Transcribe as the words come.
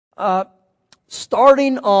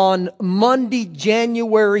starting on Monday,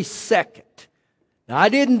 January 2nd. Now, I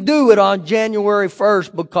didn't do it on January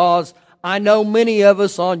 1st because I know many of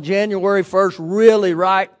us on January 1st really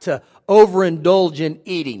like to overindulge in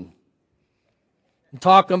eating. I'm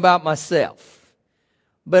talking about myself.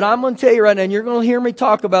 But I'm going to tell you right now, and you're going to hear me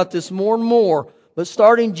talk about this more and more, but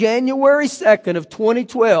starting January 2nd of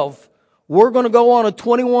 2012, we're going to go on a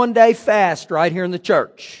 21-day fast right here in the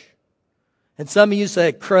church. And some of you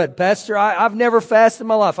say, crud, Pastor, I've never fasted in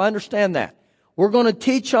my life. I understand that. We're going to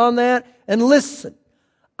teach on that. And listen,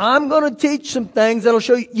 I'm going to teach some things that'll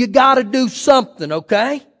show you got to do something,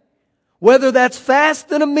 okay? Whether that's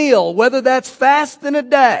fasting a meal, whether that's fasting a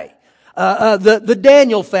day. The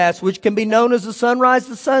Daniel fast, which can be known as the sunrise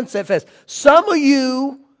to sunset fast. Some of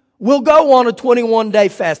you will go on a 21-day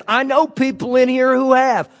fast. I know people in here who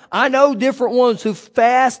have. I know different ones who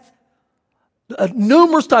fast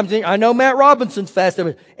numerous times. I know Matt Robinson's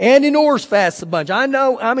fasted. Andy Norris fasts a bunch.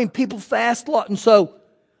 People fast a lot. And so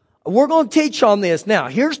we're going to teach on this. Now,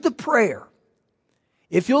 here's the prayer.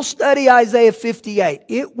 If you'll study Isaiah 58,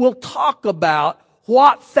 it will talk about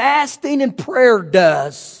what fasting and prayer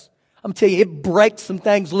does. I'm telling you, it breaks some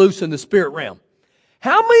things loose in the spirit realm.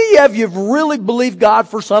 How many of you have really believed God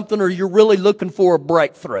for something, or you're really looking for a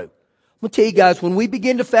breakthrough? I'm going to tell you guys, when we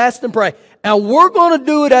begin to fast and pray, and we're going to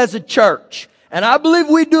do it as a church, and I believe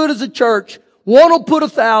we do it as a church, one will put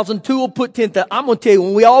 1,000, two will put 10,000. I'm going to tell you,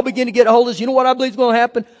 when we all begin to get a hold of this, you know what I believe is going to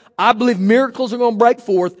happen? I believe miracles are going to break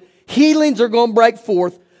forth. Healings are going to break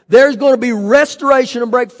forth. There's going to be restoration and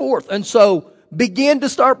break forth. And so, begin to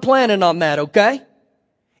start planning on that, okay?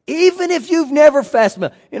 Even if you've never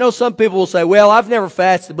fasted. You know, some people will say, well, I've never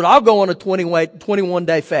fasted, but I'll go on a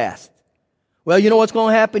 21-day fast. Well, you know what's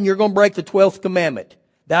going to happen? You're going to break the 12th commandment.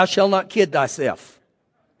 Thou shalt not kid thyself.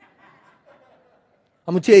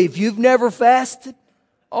 I'm going to tell you, if you've never fasted,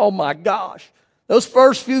 oh my gosh. Those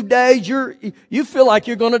first few days, you feel like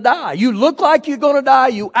you're going to die. You look like you're going to die.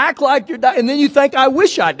 You act like you're dying. And then you think, I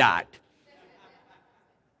wish I died.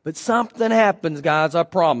 But something happens, guys, I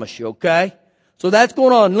promise you, okay? So that's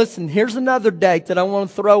going on. Listen, here's another date that I want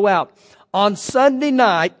to throw out. On Sunday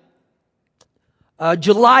night,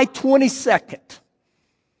 July 22nd,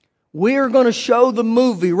 we are going to show the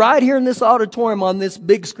movie right here in this auditorium on this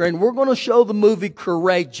big screen. We're going to show the movie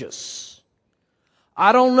Courageous.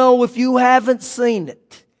 I don't know if you haven't seen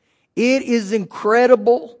it. It is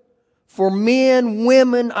incredible for men,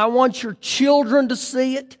 women. I want your children to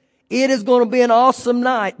see it. It is going to be an awesome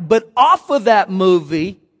night. But off of that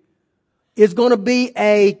movie is going to be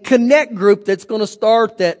a connect group that's going to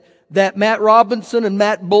start that Matt Robinson and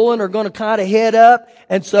Matt Bullen are going to kind of head up.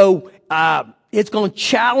 And so it's going to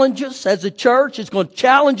challenge us as a church. It's going to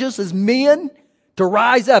challenge us as men to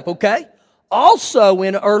rise up, okay? Also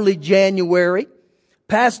in early January,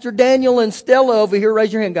 Pastor Daniel and Stella over here,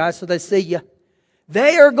 raise your hand, guys, so they see you.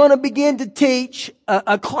 They are going to begin to teach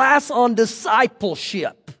a class on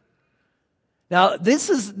discipleship. Now, this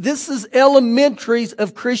is elementaries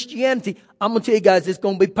of Christianity. I'm going to tell you guys, it's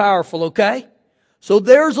going to be powerful, okay? So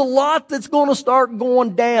there's a lot that's going to start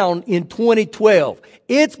going down in 2012.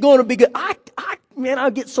 It's going to be good. I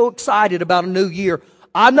get so excited about a new year.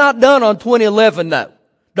 I'm not done on 2011, though.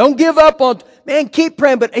 Don't give up on, keep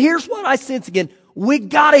praying. But here's what I sense again. We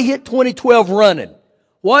got to hit 2012 running.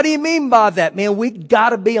 What do you mean by that, man? We got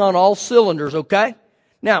to be on all cylinders, okay?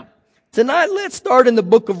 Now, tonight, let's start in the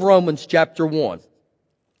book of Romans chapter 1.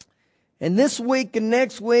 And this week and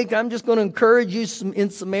next week, I'm just going to encourage you in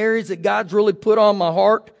some areas that God's really put on my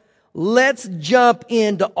heart. Let's jump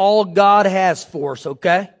into all God has for us,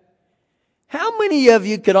 okay? How many of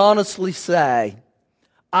you could honestly say,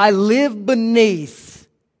 I live beneath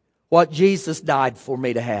what Jesus died for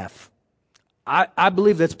me to have? I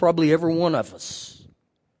believe that's probably every one of us.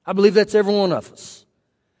 I believe that's every one of us.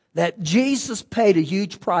 That Jesus paid a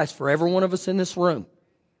huge price for every one of us in this room.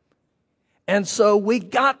 And so we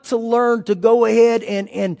got to learn to go ahead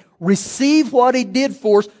and receive what He did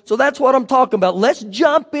for us. So that's what I'm talking about. Let's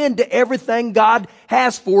jump into everything God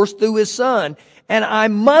has for us through His Son. And I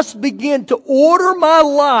must begin to order my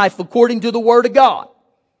life according to the Word of God.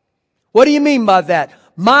 What do you mean by that?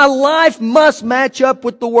 My life must match up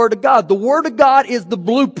with the Word of God. The Word of God is the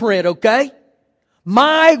blueprint, okay?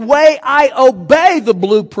 My way I obey the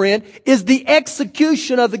blueprint is the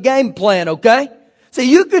execution of the game plan, okay?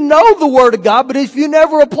 See, you can know the Word of God, but if you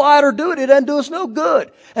never apply it or do it, it doesn't do us no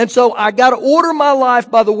good. And so I got to order my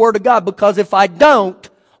life by the Word of God, because if I don't,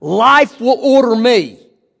 life will order me.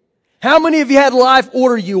 How many of you had life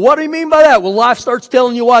order you? What do you mean by that? Well, life starts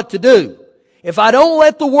telling you what to do. If I don't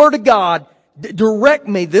let the Word of God direct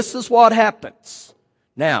me, this is what happens.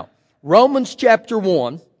 Now, Romans chapter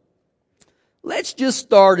 1, Let's just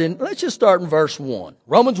start in verse 1.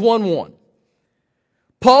 Romans 1:1.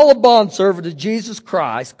 Paul, a bondservant of Jesus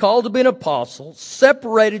Christ, called to be an apostle,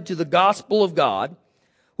 separated to the gospel of God,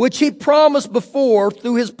 which he promised before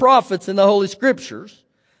through his prophets in the Holy Scriptures,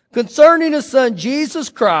 concerning his Son Jesus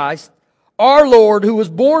Christ, our Lord, who was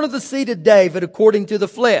born of the seed of David according to the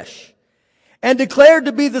flesh, and declared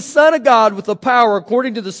to be the Son of God with the power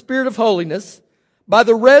according to the Spirit of holiness, by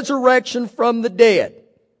the resurrection from the dead.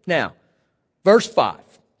 Now, verse 5.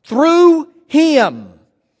 Through him.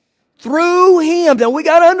 Now we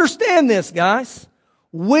got to understand this, guys.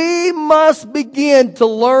 We must begin to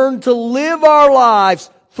learn to live our lives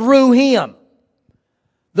through him.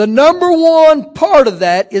 The number one part of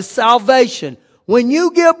that is salvation. When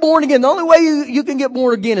you get born again, the only way you can get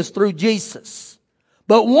born again is through Jesus.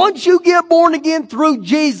 But once you get born again through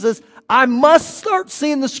Jesus, I must start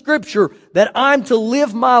seeing the scripture that I'm to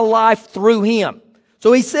live my life through him.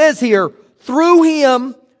 So he says here, through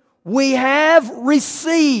him we have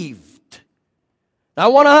received. Now, I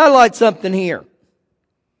want to highlight something here.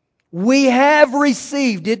 We have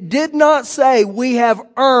received. It did not say we have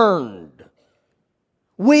earned.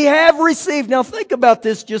 We have received. Now think about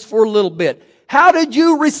this just for a little bit. How did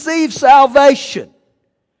you receive salvation?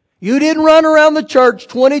 You didn't run around the church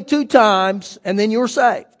 22 times and then you were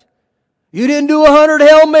saved. You didn't do 100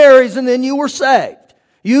 Hail Marys and then you were saved.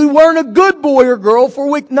 You weren't a good boy or girl for a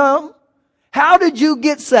week. No. How did you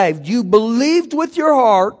get saved? You believed with your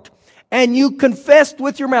heart and you confessed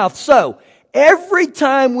with your mouth. So, every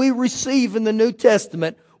time we receive in the New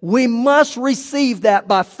Testament, we must receive that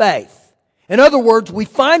by faith. In other words, we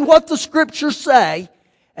find what the Scriptures say,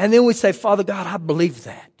 and then we say, Father God, I believe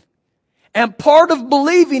that. And part of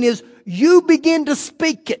believing is you begin to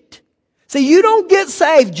speak it. See, you don't get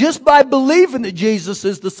saved just by believing that Jesus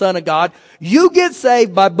is the Son of God. You get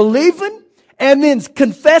saved by believing and then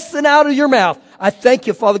confessing out of your mouth, I thank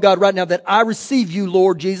you, Father God, right now that I receive you,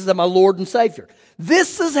 Lord Jesus, as my Lord and Savior.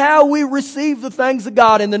 This is how we receive the things of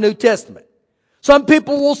God in the New Testament. Some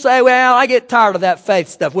people will say, well, I get tired of that faith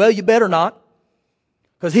stuff. Well, you better not.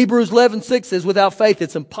 Because Hebrews 11:6 says, without faith,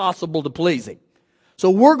 it's impossible to please him. So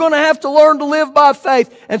we're going to have to learn to live by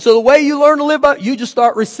faith. And so the way you learn to live by, you just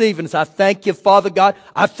start receiving. So I thank you, Father God.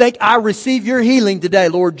 I receive your healing today,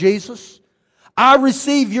 Lord Jesus. I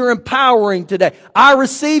receive your empowering today. I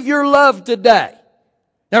receive your love today.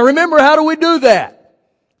 Now remember, how do we do that?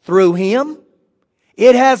 Through him.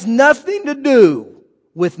 It has nothing to do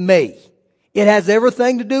with me. It has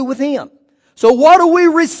everything to do with him. So what do we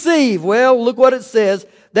receive? Well, look what it says.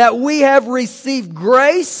 That we have received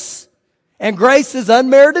grace, and grace is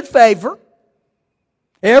unmerited favor.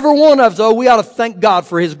 Every one of us, we ought to thank God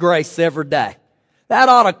for his grace every day. That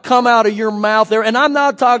ought to come out of your mouth there. And I'm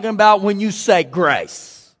not talking about when you say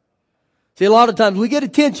grace. See, a lot of times we get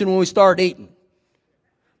attention when we start eating.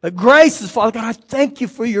 But grace is, Father God, I thank you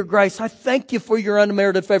for your grace. I thank you for your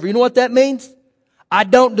unmerited favor. You know what that means? I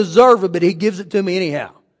don't deserve it, but he gives it to me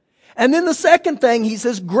anyhow. And then the second thing, he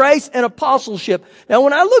says grace and apostleship. Now,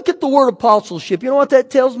 when I look at the word apostleship, you know what that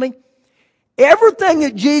tells me? Everything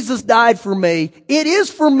that Jesus died for me, it is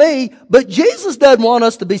for me, but Jesus doesn't want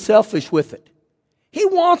us to be selfish with it. He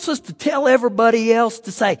wants us to tell everybody else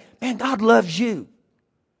to say, man, God loves you.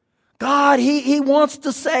 God, He wants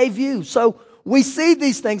to save you. So we see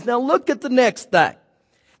these things. Now look at the next thing.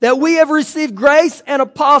 That we have received grace and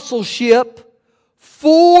apostleship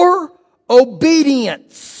for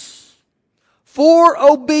obedience. For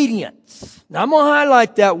obedience. Now I'm going to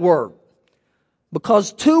highlight that word.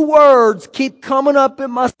 Because two words keep coming up in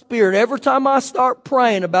my spirit every time I start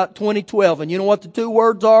praying about 2012. And you know what the two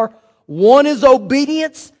words are? One is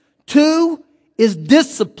obedience. Two is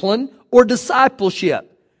discipline or discipleship.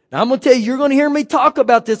 Now I'm going to tell you, you're going to hear me talk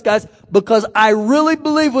about this, guys, because I really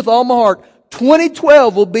believe with all my heart,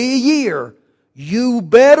 2012 will be a year. You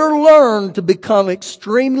better learn to become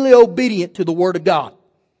extremely obedient to the Word of God.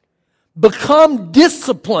 Become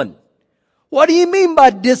disciplined. What do you mean by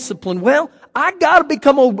discipline? Well, I got to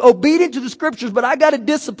become obedient to the Scriptures, but I got to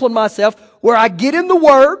discipline myself where I get in the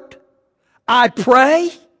Word, I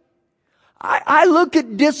pray. I look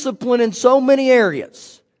at discipline in so many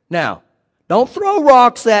areas. Now, don't throw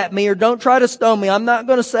rocks at me or don't try to stone me. I'm not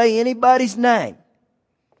going to say anybody's name.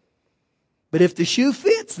 But if the shoe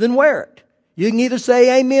fits, then wear it. You can either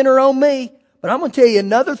say amen or oh me. But I'm going to tell you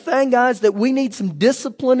another thing, guys, that we need some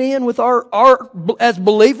discipline in with our as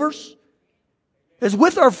believers is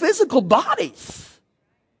with our physical bodies.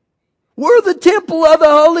 We're the temple of the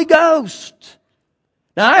Holy Ghost.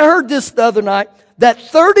 Now, I heard this the other night that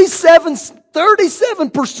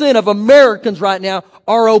 37% of Americans right now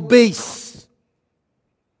are obese.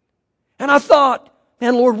 And I thought,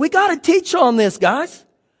 Man, Lord, we got to teach on this, guys.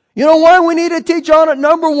 You know why we need to teach on it?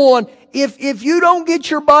 Number one, if you don't get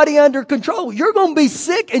your body under control, you're going to be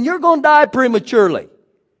sick and you're going to die prematurely.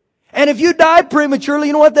 And if you die prematurely,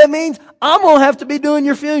 you know what that means? I'm going to have to be doing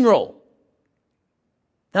your funeral.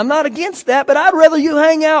 I'm not against that, but I'd rather you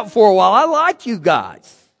hang out for a while. I like you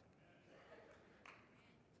guys.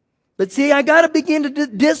 But see, I got to begin to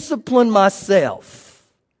discipline myself.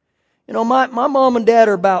 You know, my mom and dad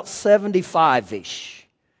are about 75-ish.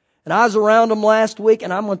 And I was around them last week,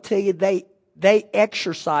 and I'm going to tell you, they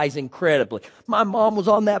exercise incredibly. My mom was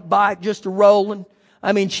on that bike just rolling.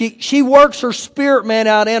 I mean, she works her spirit man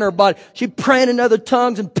out in her body. She praying in other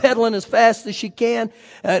tongues and pedaling as fast as she can.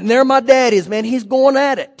 And there my dad is, man. He's going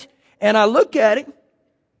at it. And I look at him,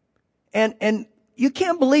 and you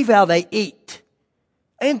can't believe how they eat.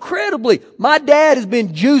 Incredibly. My dad has been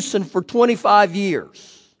juicing for 25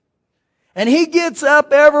 years. And he gets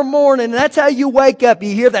up every morning, and that's how you wake up.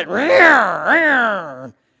 You hear that.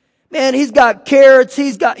 Man, he's got carrots.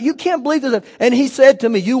 You can't believe this. And he said to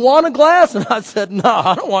me, you want a glass? And I said, no,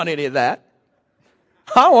 I don't want any of that.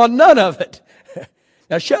 I want none of it.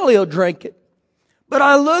 Now, Shelley will drink it. But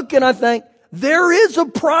I look and I think, there is a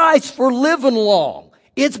price for living long.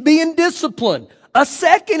 It's being disciplined. A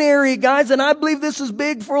second area, guys, and I believe this is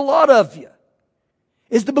big for a lot of you,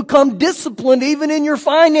 is to become disciplined even in your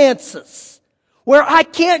finances, where I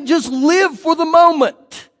can't just live for the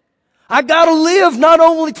moment. I got to live not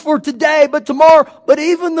only for today, but tomorrow, but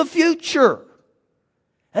even the future.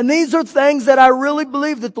 And these are things that I really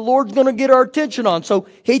believe that the Lord's going to get our attention on. So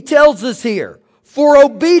He tells us here, for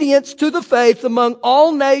obedience to the faith among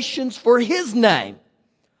all nations for His name,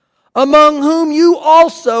 among whom you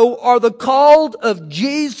also are the called of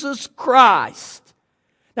Jesus Christ.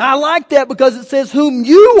 Now I like that because it says, whom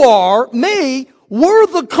you are, me, we're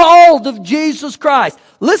the called of Jesus Christ.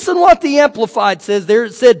 Listen what the Amplified says there.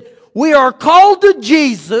 It said, we are called to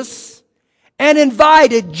Jesus and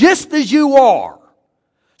invited just as you are.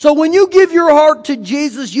 So when you give your heart to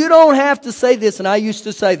Jesus, you don't have to say this, and I used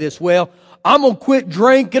to say this, well, I'm going to quit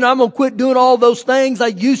drinking, I'm going to quit doing all those things I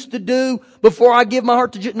used to do before I give my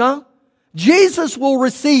heart to Jesus. No. Jesus will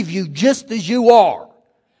receive you just as you are.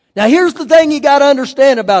 Now here's the thing you got to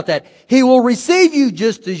understand about that. He will receive you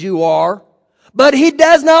just as you are, but He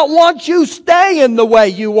does not want you staying the way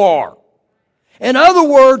you are. In other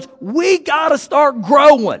words, we got to start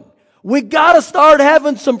growing. We got to start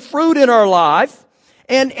having some fruit in our life.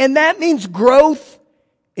 And that means growth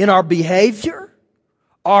in our behavior,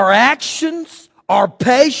 our actions, our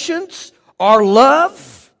patience, our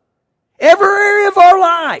love, every area of our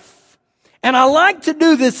life. And I like to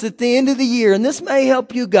do this at the end of the year, and this may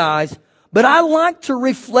help you guys, but I like to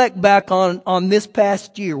reflect back on this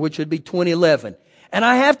past year, which would be 2011. And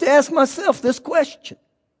I have to ask myself this question.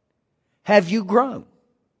 Have you grown?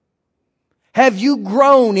 Have you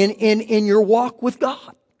grown in your walk with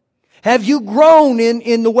God? Have you grown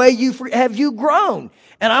in the way have you grown?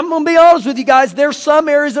 And I'm going to be honest with you guys, there's some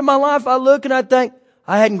areas in my life I look and I think,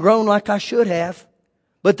 I hadn't grown like I should have.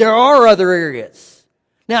 But there are other areas.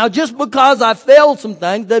 Now, just because I failed some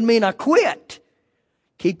things doesn't mean I quit.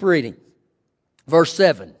 Keep reading. Verse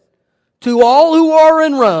 7. To all who are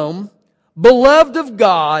in Rome, beloved of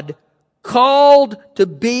God, called to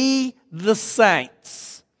be the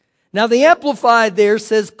saints. Now, the Amplified there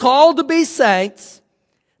says, called to be saints,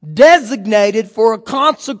 designated for a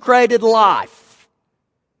consecrated life.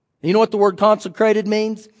 You know what the word consecrated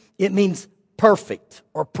means? It means perfect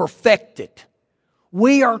or perfected.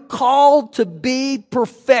 We are called to be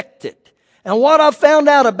perfected. And what I found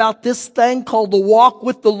out about this thing called the walk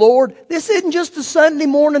with the Lord, this isn't just a Sunday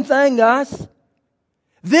morning thing, guys.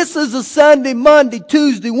 This is a Sunday, Monday,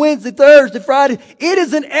 Tuesday, Wednesday, Thursday, Friday. It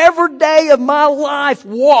is an every day of my life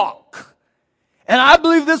walk. And I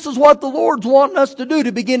believe this is what the Lord's wanting us to do,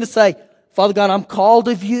 to begin to say, Father God, I'm called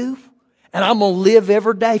of you, and I'm going to live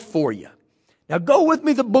every day for you. Now go with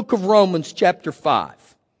me to the book of Romans chapter 5.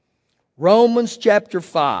 Romans chapter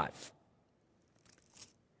 5.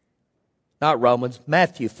 Not Romans,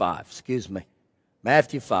 Matthew 5, excuse me.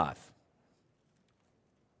 Matthew 5.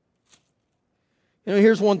 You know,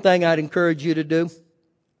 here's one thing I'd encourage you to do.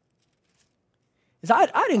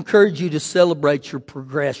 I'd encourage you to celebrate your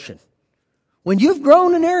progression. When you've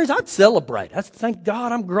grown in areas, I'd celebrate. I'd thank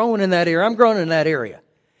God I'm growing in that area. I'm growing in that area.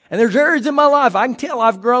 And there's areas in my life I can tell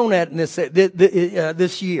I've grown at in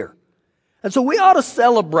this year. And so we ought to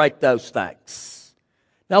celebrate those things.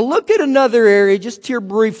 Now look at another area just here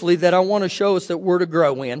briefly that I want to show us that we're to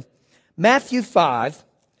grow in. Matthew 5.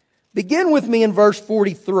 Begin with me in verse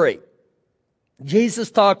 43. Jesus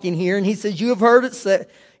talking here, and He says, you have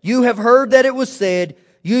heard that it was said,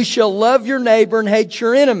 you shall love your neighbor and hate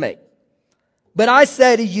your enemy. But I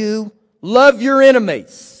say to you, love your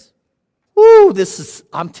enemies. Woo,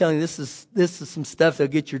 I'm telling you, this is some stuff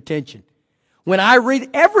that'll get your attention. When I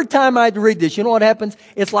read, every time I read this, you know what happens?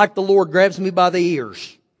 It's like the Lord grabs me by the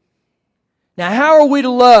ears. Now, how are we to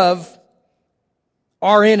love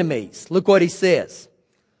our enemies? Look what He says.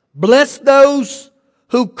 Bless those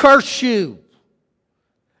who curse you.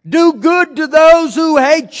 Do good to those who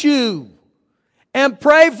hate you. And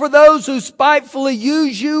pray for those who spitefully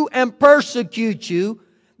use you and persecute you,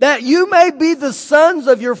 that you may be the sons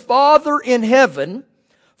of your Father in heaven.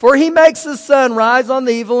 For He makes the sun rise on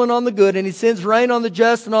the evil and on the good, and He sends rain on the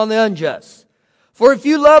just and on the unjust. For if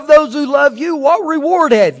you love those who love you, what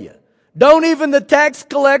reward have you? Don't even the tax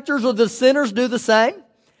collectors or the sinners do the same?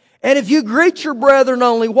 And if you greet your brethren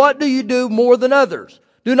only, what do you do more than others?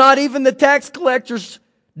 Do not even the tax collectors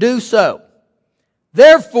do so?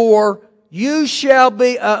 Therefore, you shall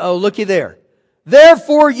be, looky there.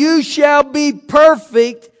 Therefore you shall be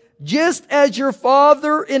perfect, just as your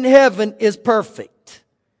Father in heaven is perfect.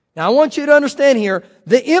 Now I want you to understand here,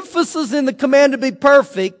 the emphasis in the command to be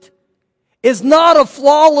perfect is not a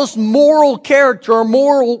flawless moral character or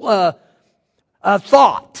moral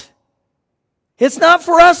thought. It's not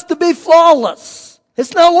for us to be flawless.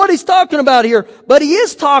 It's not what He's talking about here, but He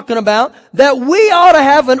is talking about that we ought to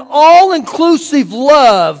have an all-inclusive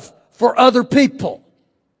love for other people.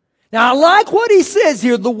 Now I like what He says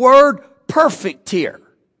here, the word perfect here.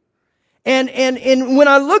 And when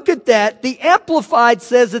I look at that, the Amplified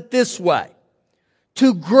says it this way.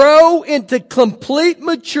 To grow into complete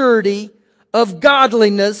maturity of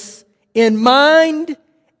godliness in mind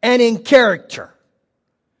and in character.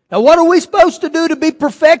 Now what are we supposed to do to be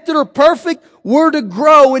perfected or perfect? We're to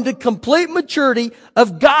grow into complete maturity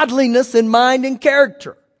of godliness in mind and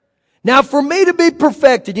character. Now for me to be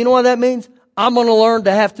perfected, you know what that means? I'm going to learn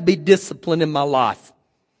to have to be disciplined in my life.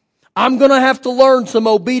 I'm going to have to learn some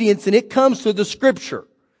obedience, and it comes through the Scripture.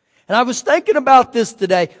 And I was thinking about this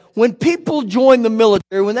today. When people join the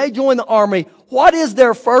military, when they join the Army, what is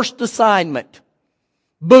their first assignment?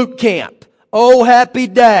 Boot camp. Oh, happy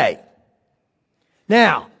day.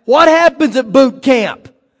 Now, what happens at boot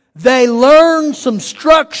camp? They learn some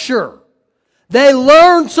structure. They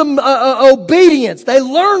learn some obedience. They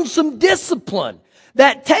learn some discipline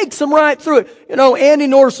that takes them right through it. You know, Andy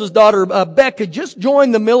Norris's daughter, Becca, just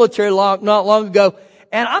joined the military not long ago.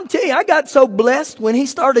 And I'm telling you, I got so blessed when he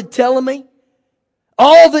started telling me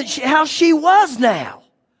how she was now.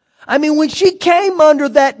 I mean, when she came under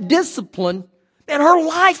that discipline, and her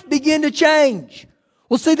life began to change.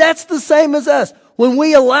 Well, see, that's the same as us. When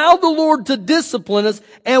we allow the Lord to discipline us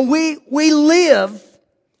and we live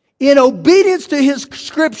in obedience to His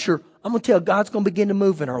Scripture, I'm going to tell you, God's going to begin to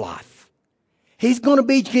move in our life. He's going to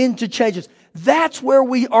begin to change us. That's where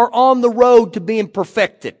we are on the road to being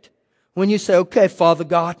perfected. When you say, okay, Father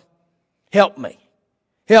God, help me.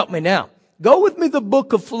 Help me now. Go with me to the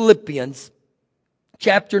book of Philippians,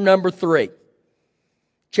 chapter number 3.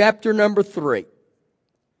 Chapter number 3.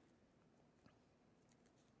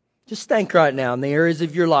 Just think right now in the areas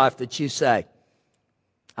of your life that you say,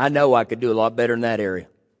 I know I could do a lot better in that area.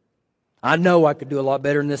 I know I could do a lot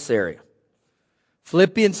better in this area.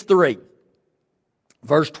 Philippians 3,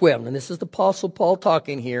 verse 12. And this is the Apostle Paul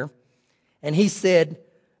talking here. And he said,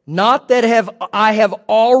 not that I have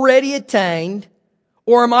already attained,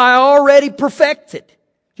 or am I already perfected?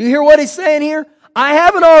 Do you hear what he's saying here? I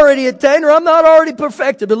haven't already attained, or I'm not already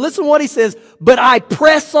perfected. But listen to what he says. But I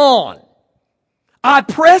press on. I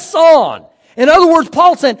press on. In other words,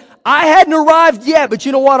 Paul's saying, I hadn't arrived yet, but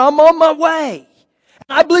you know what? I'm on my way.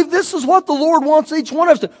 I believe this is what the Lord wants each one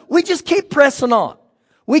of us to do. We just keep pressing on.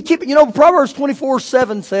 We keep, Proverbs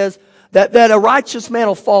 24:7 says that a righteous man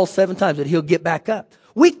will fall 7 times, that he'll get back up.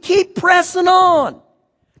 We keep pressing on.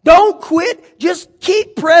 Don't quit. Just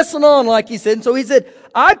keep pressing on, like he said. And so he said,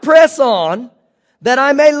 I press on that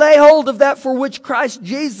I may lay hold of that for which Christ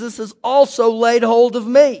Jesus has also laid hold of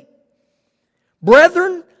me.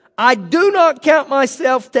 Brethren, I do not count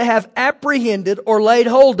myself to have apprehended or laid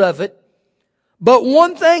hold of it. But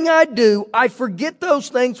one thing I do, I forget those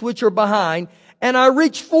things which are behind, and I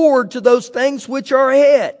reach forward to those things which are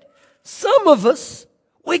ahead. Some of us,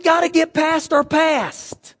 we got to get past our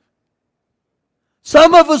past.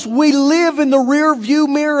 Some of us, we live in the rear view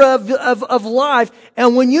mirror of life,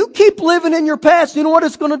 and when you keep living in your past, you know what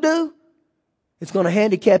it's going to do? It's going to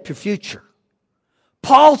handicap your future.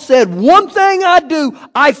 Paul said, one thing I do,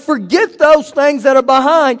 I forget those things that are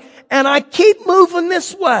behind, and I keep moving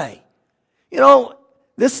this way.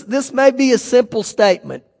 This may be a simple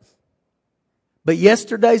statement, but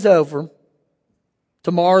yesterday's over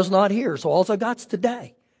Tomorrow's not here, so all I got's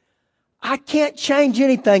today. I can't change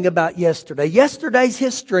anything about yesterday. Yesterday's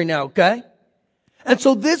history now, okay? And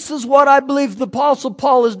so this is what I believe the Apostle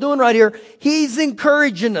Paul is doing right here. He's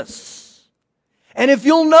encouraging us. And if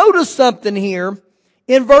you'll notice something here,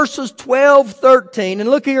 in verses 12, 13, and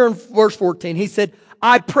look here in verse 14, he said,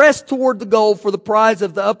 I press toward the goal for the prize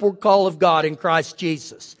of the upward call of God in Christ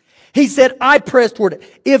Jesus. He said, I press toward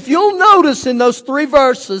it. If you'll notice in those 3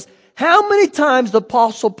 verses, how many times the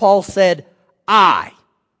Apostle Paul said, I.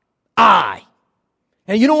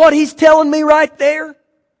 And you know what he's telling me right there?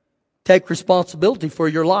 Take responsibility for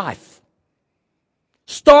your life.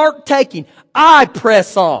 Start taking. I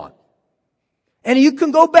press on. And you can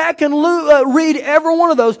go back and read every one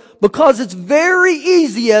of those, because it's very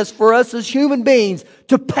easy for us as human beings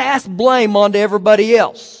to pass blame onto everybody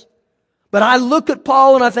else. But I look at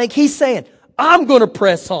Paul and I think he's saying, I'm going to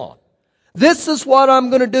press on. This is what I'm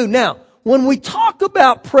going to do. Now, when we talk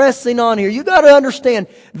about pressing on here, you got to understand,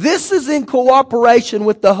 this is in cooperation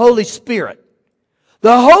with the Holy Spirit.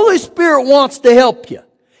 The Holy Spirit wants to help you.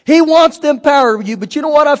 He wants to empower you. But you know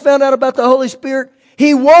what I found out about the Holy Spirit?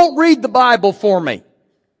 He won't read the Bible for me.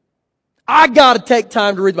 I got to take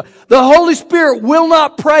time to read the Bible. The Holy Spirit will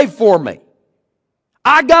not pray for me.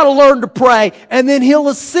 I got to learn to pray, and then He'll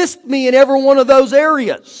assist me in every one of those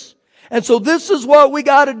areas. And so this is what we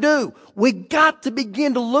got to do. We got to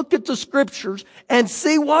begin to look at the Scriptures and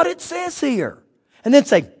see what it says here. And then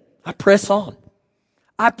say, I press on.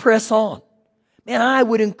 I press on. Man, I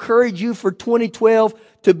would encourage you for 2012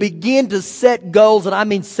 to begin to set goals, and I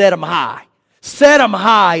mean set them high. Set them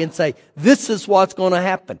high and say, this is what's going to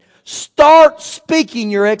happen. Start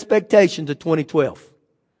speaking your expectation to 2012.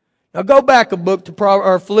 Now go back a book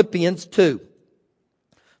to Philippians 2.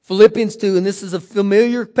 Philippians 2, and this is a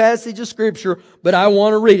familiar passage of Scripture, but I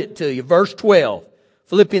want to read it to you. Verse 12.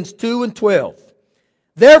 Philippians 2 and 12.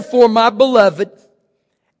 Therefore, my beloved,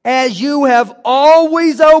 as you have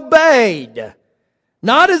always obeyed,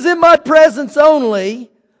 not as in my presence only,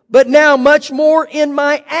 but now much more in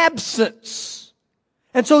my absence.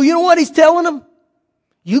 And so you know what he's telling them?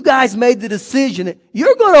 You guys made the decision that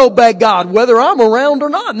you're going to obey God whether I'm around or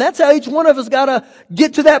not. And that's how each one of us got to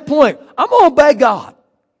get to that point. I'm going to obey God.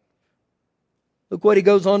 Look what he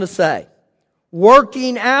goes on to say.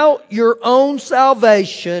 Working out your own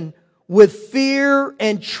salvation with fear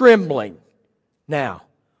and trembling. Now,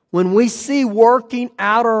 when we see working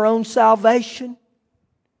out our own salvation,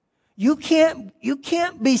 you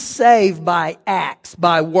can't be saved by acts,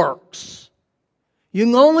 by works. You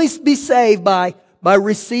can only be saved by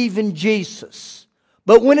receiving Jesus.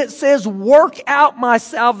 But when it says work out my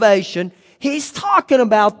salvation, he's talking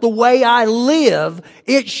about the way I live.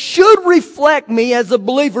 It should reflect me as a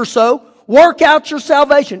believer. So work out your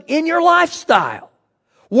salvation in your lifestyle.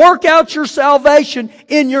 Work out your salvation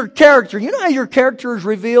in your character. You know how your character is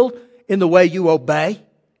revealed? In the way you obey.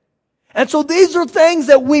 And so these are things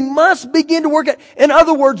that we must begin to work at. In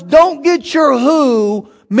other words, don't get your who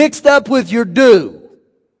mixed up with your do.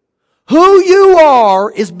 Who you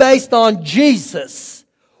are is based on Jesus.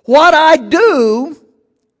 What I do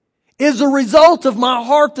is a result of my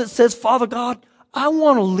heart that says, Father God, I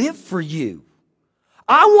want to live for you.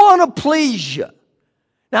 I want to please you.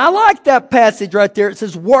 Now I like that passage right there. It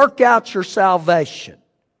says, work out your salvation.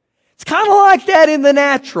 It's kind of like that in the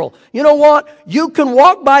natural. You know what? You can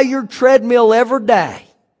walk by your treadmill every day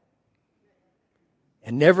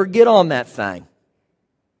and never get on that thing.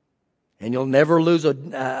 And you'll never lose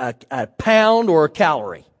a pound or a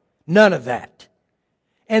calorie. None of that.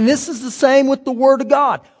 And this is the same with the Word of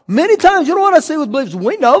God. Many times, you know what I see with believers?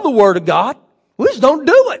 We know the Word of God. We just don't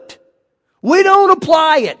do it. We don't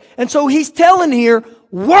apply it. And so he's telling here,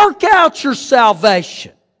 work out your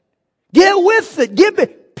salvation. Get with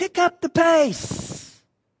it. Pick up the pace.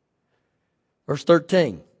 Verse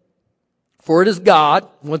 13. For it is God,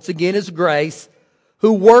 once again His grace,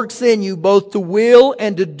 who works in you both to will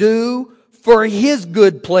and to do for His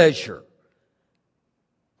good pleasure.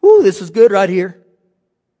 Ooh, this is good right here.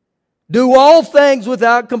 Do all things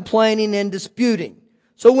without complaining and disputing.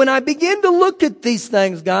 So when I begin to look at these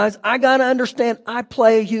things, guys, I got to understand I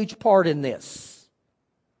play a huge part in this.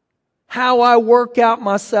 How I work out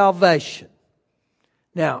my salvation.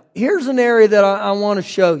 Now, here's an area that I want to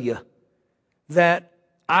show you that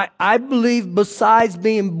I believe besides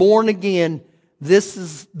being born again, this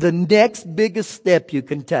is the next biggest step you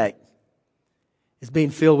can take, is being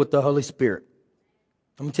filled with the Holy Spirit.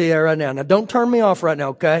 I'm going to tell you that right now. Now, don't turn me off right now,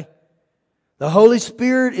 okay? The Holy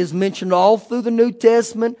Spirit is mentioned all through the New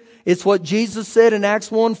Testament. It's what Jesus said in Acts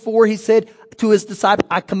 1:4. He said to His disciples,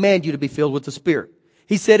 I command you to be filled with the Spirit.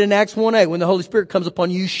 He said in Acts 1:8, when the Holy Spirit comes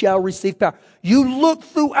upon you, you shall receive power. You look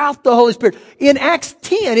throughout the Holy Spirit. In Acts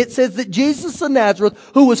 10, it says that Jesus of Nazareth,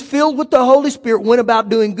 who was filled with the Holy Spirit, went about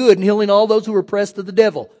doing good and healing all those who were oppressed of the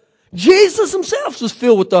devil. Jesus himself was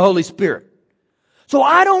filled with the Holy Spirit. So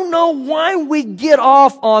I don't know why we get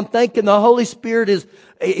off on thinking the Holy Spirit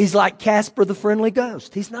is like Casper the Friendly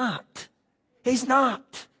Ghost. He's not. He's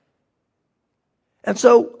not. And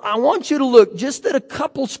so I want you to look just at a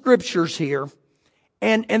couple scriptures here.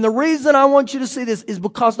 And the reason I want you to see this is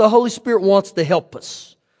because the Holy Spirit wants to help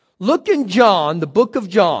us. Look in John, the book of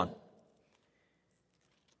John.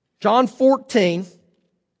 John 14.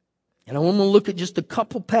 And I want to look at just a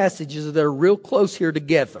couple passages that are real close here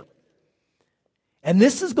together. And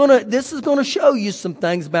this is going to show you some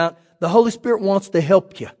things about the Holy Spirit wants to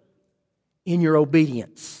help you in your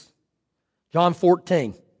obedience. John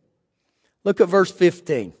 14. Look at verse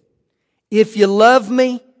 15. If you love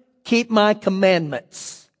me, keep my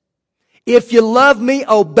commandments. If you love me,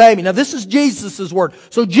 obey me. Now this is Jesus' word.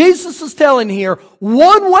 So Jesus is telling here,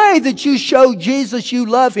 one way that you show Jesus you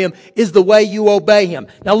love him is the way you obey him.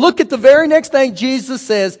 Now look at the very next thing Jesus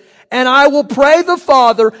says, and I will pray the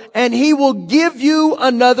Father, and he will give you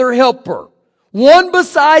another helper. One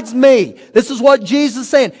besides me. This is what Jesus is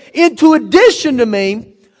saying. Into addition to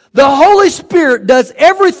me, the Holy Spirit does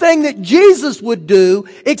everything that Jesus would do,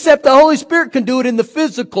 except the Holy Spirit can do it in the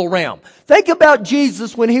physical realm. Think about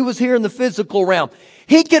Jesus when he was here in the physical realm.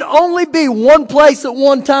 He could only be one place at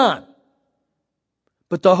one time.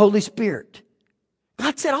 But the Holy Spirit,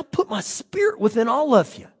 God said, I'll put my Spirit within all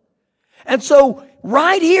of you. And so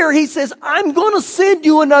right here he says, I'm going to send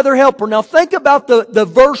you another helper. Now think about the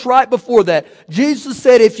verse right before that. Jesus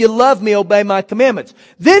said, if you love me, obey my commandments.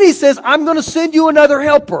 Then he says, I'm going to send you another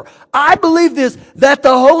helper. I believe this, that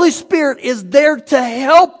the Holy Spirit is there to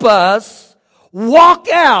help us walk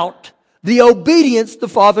out the obedience to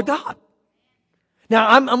Father God. Now,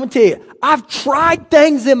 I'm going to tell you, I've tried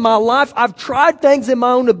things in my life. I've tried things in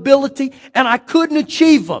my own ability, and I couldn't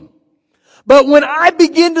achieve them. But when I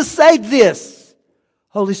begin to say this,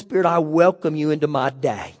 Holy Spirit, I welcome you into my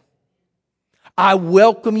day. I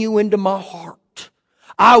welcome you into my heart.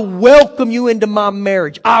 I welcome you into my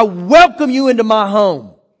marriage. I welcome you into my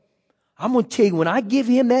home. I'm going to tell you, when I give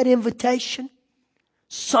him that invitation,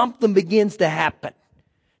 something begins to happen.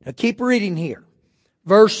 Now keep reading here.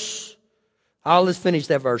 Let's finish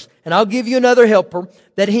that verse. And I'll give you another helper,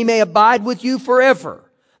 that he may abide with you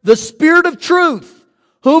forever. The Spirit of truth,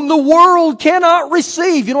 whom the world cannot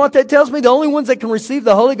receive. You know what that tells me? The only ones that can receive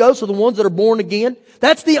the Holy Ghost are the ones that are born again.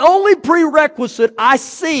 That's the only prerequisite I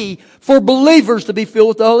see for believers to be filled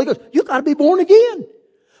with the Holy Ghost. You've got to be born again.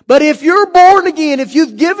 But if you're born again, if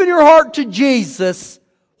you've given your heart to Jesus,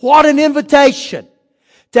 what an invitation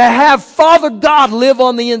to have Father God live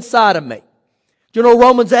on the inside of me. Do you know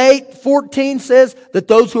Romans 8:14 says that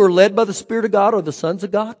those who are led by the Spirit of God are the sons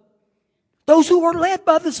of God? Those who are led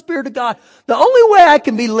by the Spirit of God. The only way I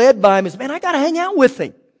can be led by him is, man, I got to hang out with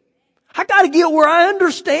him. I got to get where I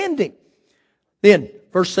understand him. Then,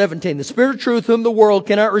 verse 17, the Spirit of truth whom the world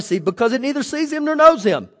cannot receive because it neither sees him nor knows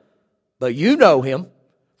him. But you know him,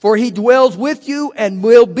 for he dwells with you and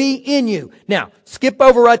will be in you. Now, skip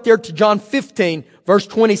over right there to John 15, verse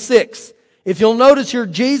 26. If you'll notice here,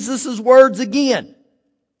 Jesus' words again.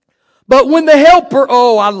 But when the Helper,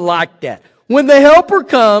 I like that. When the Helper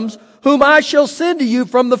comes, whom I shall send to you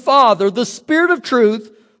from the Father, the Spirit of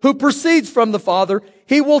truth, who proceeds from the Father,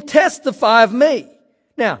 he will testify of me.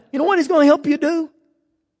 Now, you know what he's going to help you do?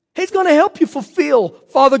 He's going to help you fulfill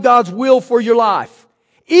Father God's will for your life.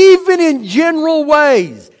 Even in general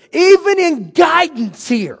ways. Even in guidance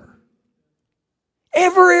here.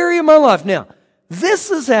 Every area of my life. Now, this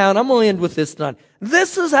is how, and I'm going to end with this tonight.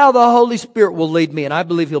 This is how the Holy Spirit will lead me, and I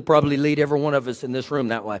believe he'll probably lead every one of us in this room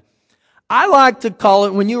that way. I like to call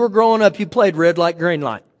it, when you were growing up, you played red light, green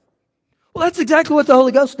light. Well, that's exactly what the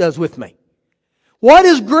Holy Ghost does with me. What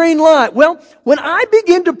is green light? Well, when I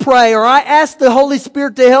begin to pray or I ask the Holy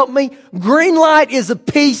Spirit to help me, green light is a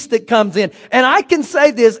peace that comes in. And I can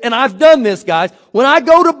say this, and I've done this, guys. When I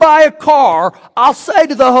go to buy a car, I'll say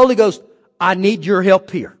to the Holy Ghost, I need your help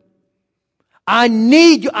here. I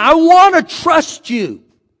need you. I want to trust you.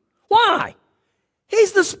 Why?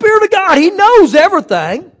 He's the Spirit of God. He knows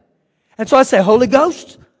everything. And so I say, Holy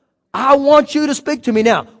Ghost, I want you to speak to me.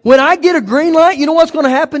 Now, when I get a green light, you know what's going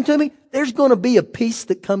to happen to me? There's going to be a peace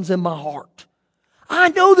that comes in my heart. I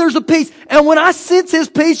know there's a peace. And when I sense his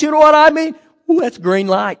peace, you know what I mean? Ooh, that's green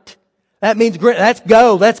light. That means green. Let's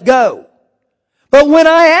go. Let's go. But when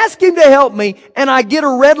I ask him to help me and I get a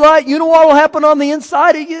red light, you know what will happen on the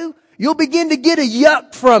inside of you? You'll begin to get a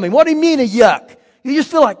yuck from him. What do you mean a yuck? You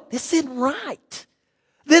just feel like, this isn't right.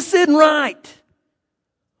 This isn't right.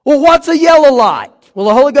 Well, what's a yellow light? Well,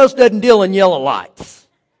 the Holy Ghost doesn't deal in yellow lights.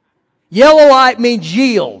 Yellow light means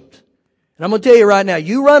yield. And I'm going to tell you right now,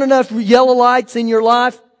 you run enough yellow lights in your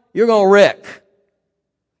life, you're going to wreck.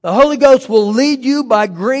 The Holy Ghost will lead you by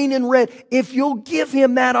green and red if you'll give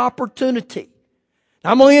Him that opportunity.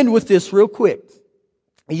 I'm going to end with this real quick.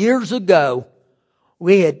 Years ago,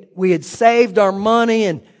 we had saved our money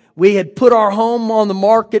and we had put our home on the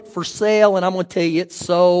market for sale, and I'm going to tell you, it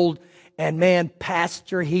sold. And man,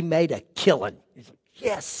 Pastor, he made a killing. He's like,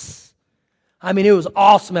 yes. I mean, it was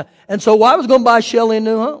awesome. And so I was going to buy Shelley a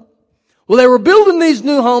new home. Well, they were building these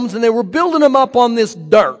new homes, and they were building them up on this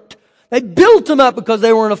dirt. They built them up because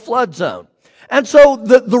they were in a flood zone. And so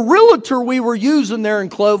the realtor we were using there in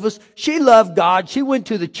Clovis, she loved God. She went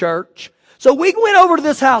to the church. So we went over to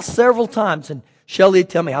this house several times, and Shelley would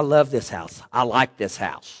tell me, I love this house. I like this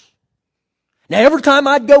house. Now, every time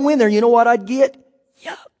I'd go in there, you know what I'd get?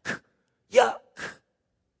 Yuck. Yuck.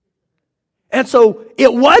 And so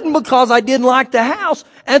it wasn't because I didn't like the house.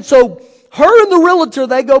 And so her and the realtor,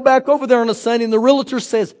 they go back over there on a Sunday, and the realtor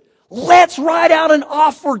says, let's write out an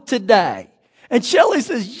offer today. And Shelley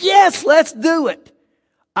says, yes, let's do it.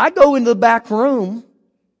 I go into the back room,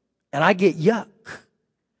 and I get yuck.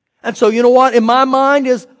 And so you know what? In my mind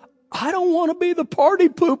is, I don't want to be the party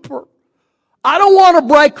pooper. I don't want to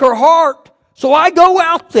break her heart. So I go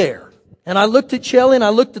out there, and I looked at Shelley, and I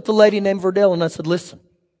looked at the lady named Verdell, and I said, listen,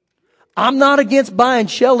 I'm not against buying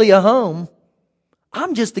Shelley a home.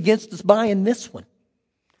 I'm just against us buying this one.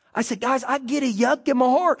 I said, guys, I get a yuck in my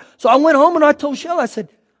heart. So I went home and I told Shelley, I said,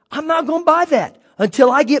 I'm not going to buy that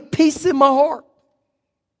until I get peace in my heart.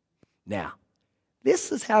 Now,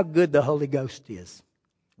 this is how good the Holy Ghost is.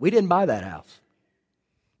 We didn't buy that house,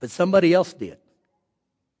 but somebody else did.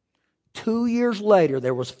 2 years later,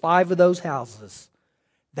 there was 5 of those houses.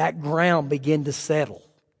 That ground began to settle.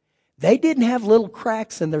 They didn't have little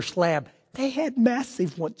cracks in their slab. They had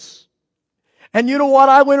massive ones. And you know what?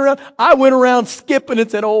 I went around skipping and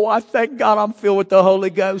said, oh, I thank God I'm filled with the Holy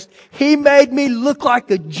Ghost. He made me look like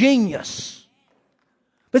a genius.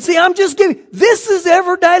 But see, I'm just giving, this is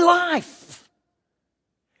everyday life.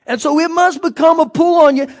 And so it must become a pull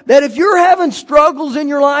on you that if you're having struggles in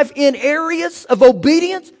your life in areas of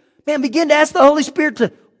obedience, man, begin to ask the Holy Spirit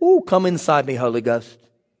to, come inside me, Holy Ghost.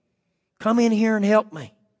 Come in here and help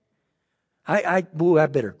me. I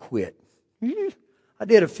better quit. I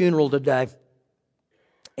did a funeral today,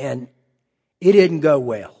 and it didn't go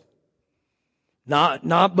well.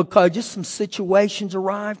 Not because just some situations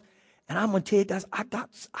arrived, and I'm going to tell you guys,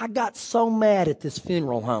 I got so mad at this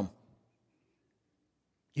funeral home.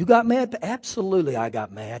 You got mad? Absolutely, I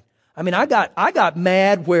got mad. I mean, I got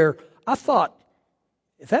mad where I thought,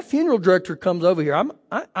 if that funeral director comes over here,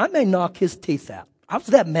 I may knock his teeth out. I was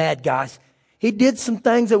that mad, guys. He did some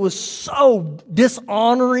things that was so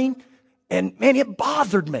dishonoring, and man, it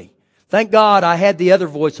bothered me. Thank God I had the other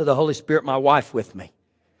voice of the Holy Spirit, my wife, with me.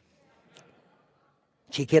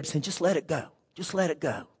 She kept saying, just let it go. Just let it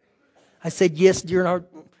go. I said, yes, dear.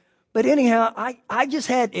 But anyhow, I just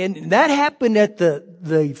had, and that happened at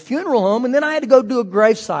the funeral home, and then I had to go do a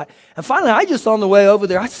gravesite. And finally, I just on the way over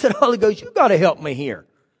there, I said, Holy Ghost, you got to help me here.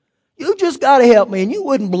 You just got to help me. And you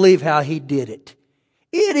wouldn't believe how He did it.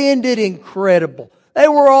 It ended incredible. They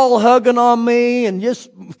were all hugging on me, and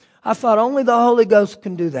I thought only the Holy Ghost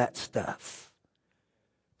can do that stuff.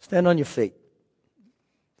 Stand on your feet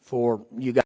for you guys.